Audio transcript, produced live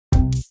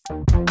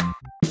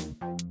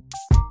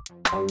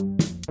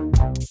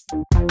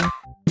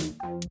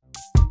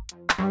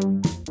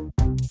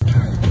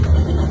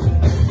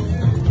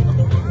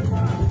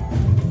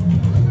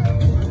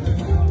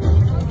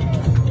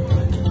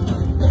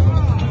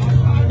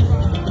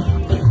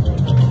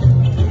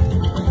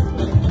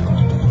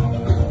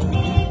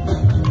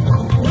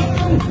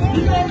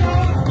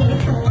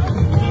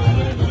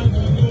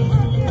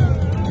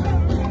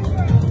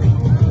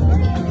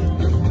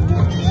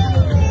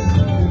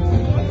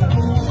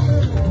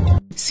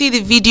See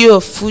the video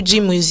of Fuji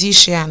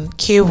musician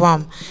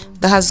K1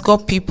 that has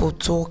got people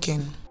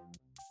talking.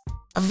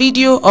 A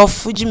video of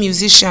Fuji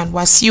musician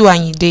Wasiu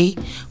Ayinde,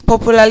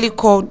 popularly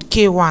called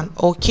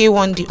K1 or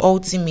K1 the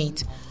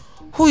Ultimate,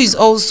 who is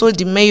also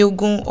the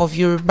Mayogun of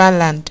Yoruba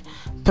land,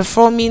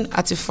 performing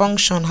at a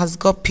function has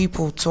got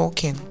people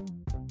talking.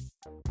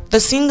 The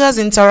singer's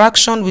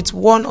interaction with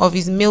one of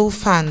his male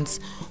fans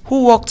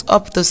who walked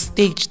up the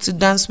stage to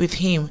dance with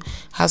him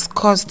has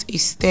caused a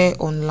stir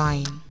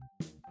online.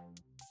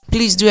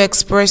 Please do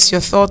express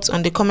your thoughts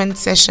on the comment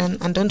section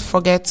and don't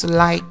forget to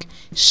like,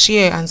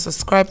 share and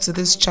subscribe to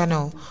this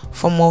channel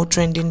for more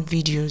trending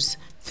videos.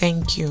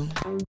 Thank you.